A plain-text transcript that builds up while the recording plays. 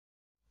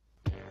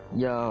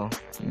โย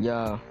โย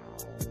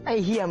ไอ้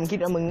เฮียมคิด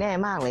ว่ามึงแน่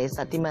มากเลย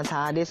สัตว์ที่มาท้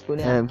าดิสกูเ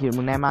นี่ยคิดว่า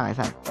มึงแน่มากไอ้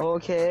สัตว์โอ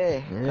เค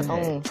ก็ต้อ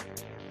ง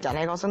จัดใ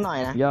ห้เขาสักหน่อย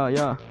นะโยโย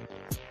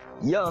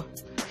โย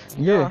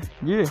โย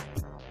โย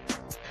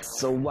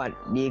สวัส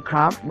ดีค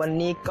รับวัน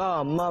นี้ก็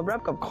มารับ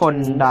กับคน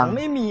ดังไ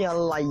ม่มีอะ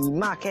ไร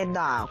มากแค่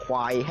ด่าคว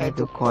ายให้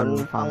ทุกคน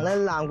ฟังและ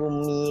ลามกู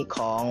มีข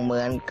องเห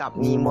มือนกับ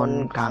มีมน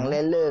ต์ขลังและ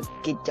เลิก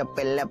คิดจะเ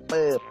ป็นแรปเป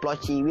อร์เพราะ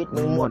ชีวิต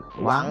มึงหมด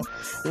หวัง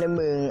และ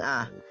มึง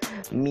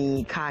มี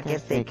ค่าแค่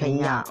เศษข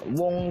ยะ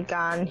วงก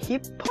ารฮิ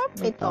ปฮอป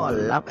ไม่ต้อน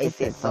รับไอเศ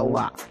ษสว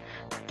ะ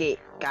เกะ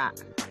กะ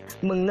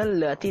มึงนั่นเ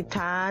หลือที่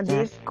ท้า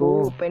ดิสกู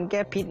เป็นแ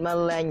ค่พิษแม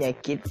ลงอย่า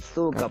คิด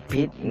สู้กับ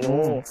พิษงู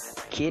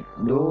คิด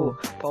ดู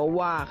เพราะ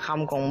ว่าค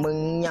ำของมึง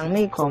ยังไ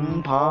ม่คม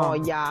พอ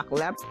อยาก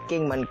แรปเก่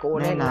งเหมือนกู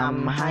แนะน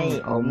ำให้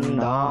อม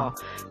ดอ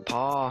พ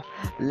อ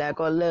แล้ว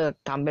ก็เลิก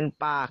ทำเป็น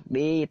ปาก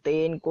ดีตี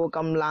นกูก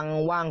ำลัง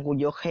ว่างกู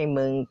ยกให้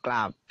มึงกร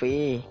าบฟรี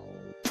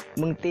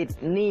มึงติด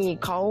หนี้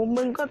เขา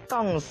มึงก็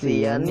ต้องเสี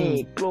ยหนี้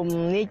กลุ่ม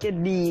นี้จะ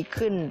ดี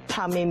ขึ้นถ้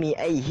าไม่มี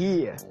ไอ้เหี้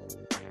ย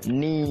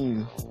นี่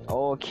โอ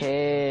เค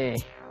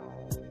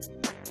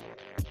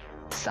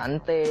สัน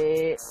ติ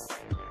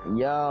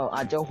โย่อ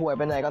าจจะห่วยไ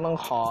ปหน่อยก็ต้อง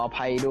ขออ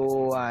ภัยด้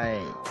วย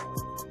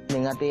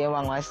1 นาทีว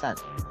างไว้สัต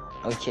ว์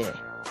โอเค